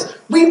what happens.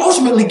 We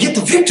ultimately get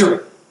the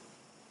victory.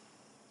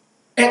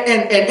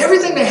 And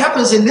everything that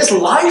happens in this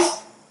life,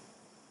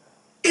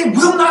 it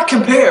will not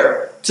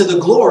compare to the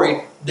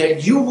glory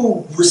that you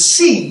will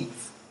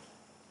receive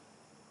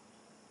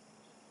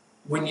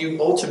when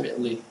you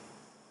ultimately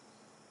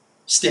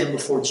stand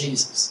before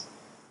Jesus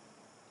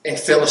and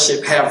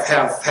fellowship, have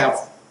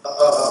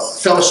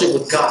fellowship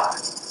with God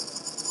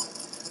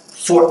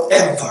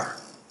forever.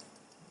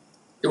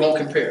 It won't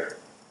compare.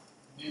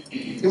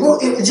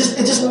 It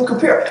just won't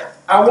compare.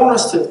 I want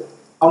us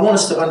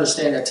to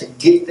understand that, to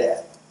get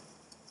that.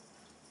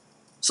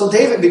 So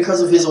David,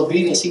 because of his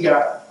obedience, he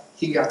got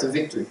the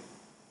victory.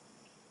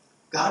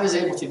 God is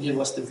able to give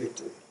us the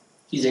victory.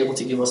 He's able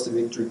to give us the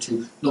victory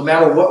too. No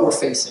matter what we're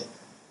facing,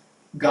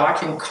 God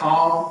can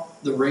calm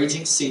the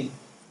raging sea.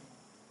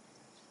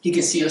 He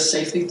can see us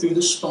safely through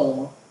the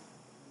storm.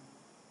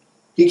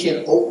 He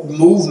can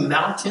move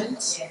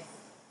mountains,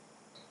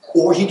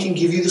 or he can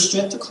give you the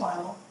strength to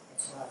climb them.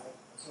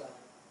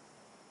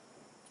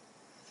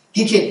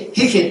 He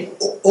can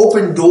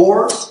open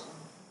doors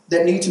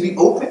that need to be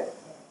opened,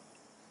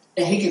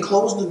 and he can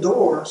close the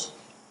doors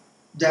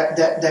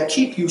that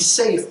keep you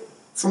safe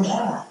from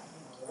harm.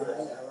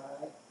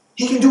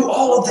 He can do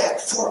all of that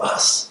for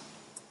us.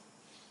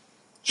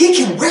 He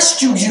can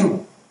rescue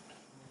you.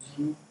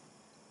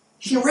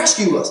 He can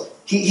rescue us.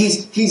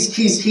 He's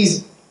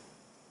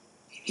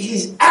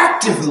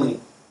actively,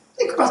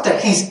 think about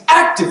that. He's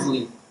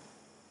actively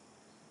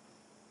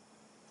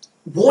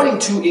wanting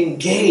to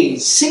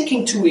engage,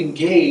 seeking to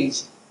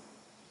engage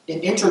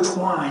and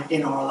intertwine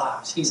in our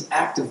lives. He's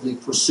actively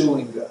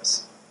pursuing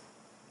us.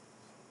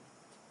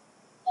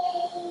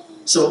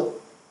 So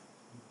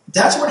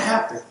that's what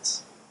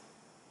happens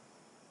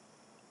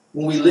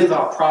when we live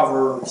out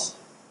Proverbs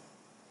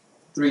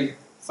 3,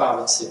 5,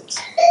 and 6.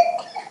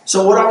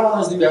 So what I want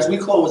us to do as we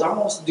close, I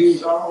want us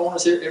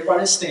to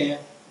everybody stand.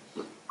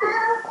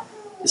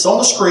 It's on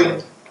the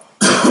screen.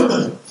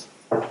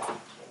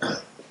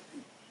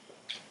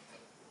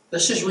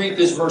 Let's just read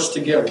this verse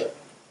together.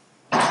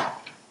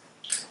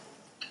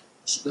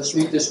 Let's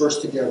read this verse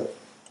together.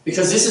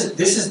 Because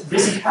this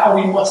is how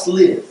we must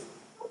live.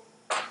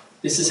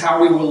 This is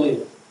how we will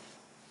live.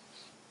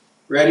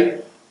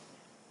 Ready?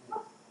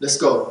 Let's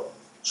go.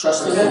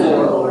 Trust in the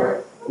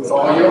Lord with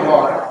all your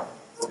heart,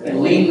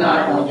 and lean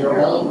not on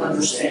your own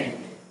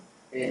understanding.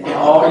 In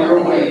all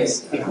your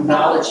ways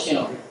acknowledge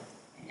him,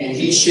 and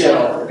he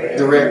shall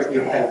direct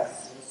your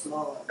path.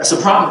 That's a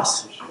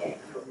promise.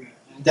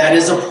 That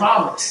is a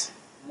promise.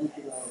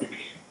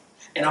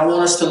 And I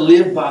want us to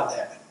live by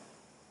that.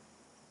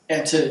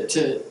 And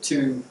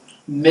to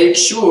make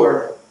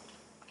sure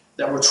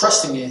that we're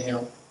trusting in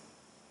him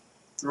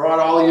Throw out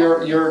all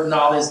your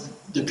knowledge.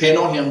 Depend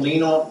on Him.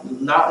 Lean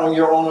on, not on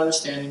your own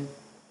understanding.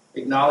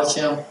 Acknowledge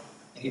Him, and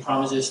He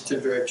promises to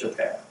direct your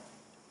path.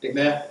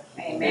 Amen.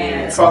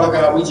 Amen. Father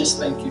God, we just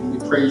thank you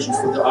and we praise you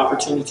for the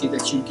opportunity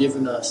that you've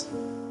given us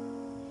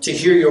to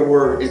hear your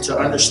word and to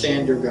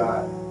understand, dear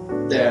God,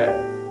 that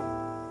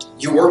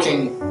you're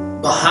working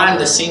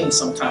behind the scenes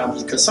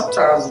sometimes, because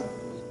sometimes,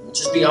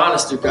 just be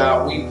honest, dear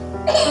God,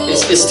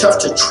 it's tough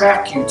to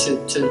track you,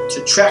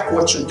 to track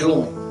what you're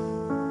doing.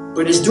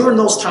 But it's during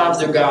those times,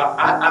 dear God,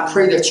 I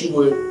pray that you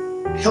would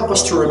help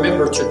us to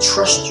remember to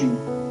trust you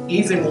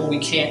even when we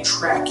can't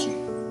track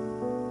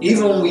you,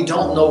 even when we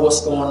don't know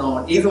what's going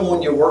on, even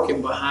when you're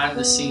working behind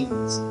the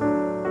scenes.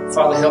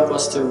 Father, help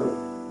us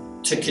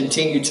to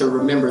continue to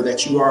remember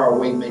that you are a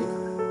way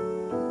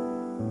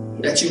maker,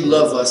 that you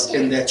love us,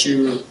 and that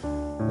you're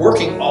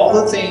working all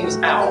the things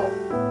out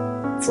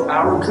for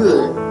our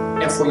good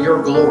and for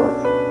your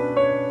glory.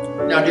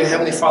 Now, dear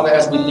Heavenly Father,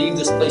 as we leave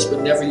this place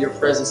but never your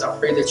presence, I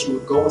pray that you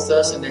would go with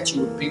us and that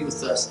you would be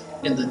with us.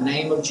 In the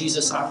name of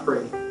Jesus, I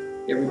pray.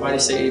 Everybody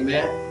say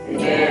amen.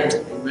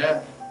 Amen.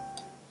 Amen.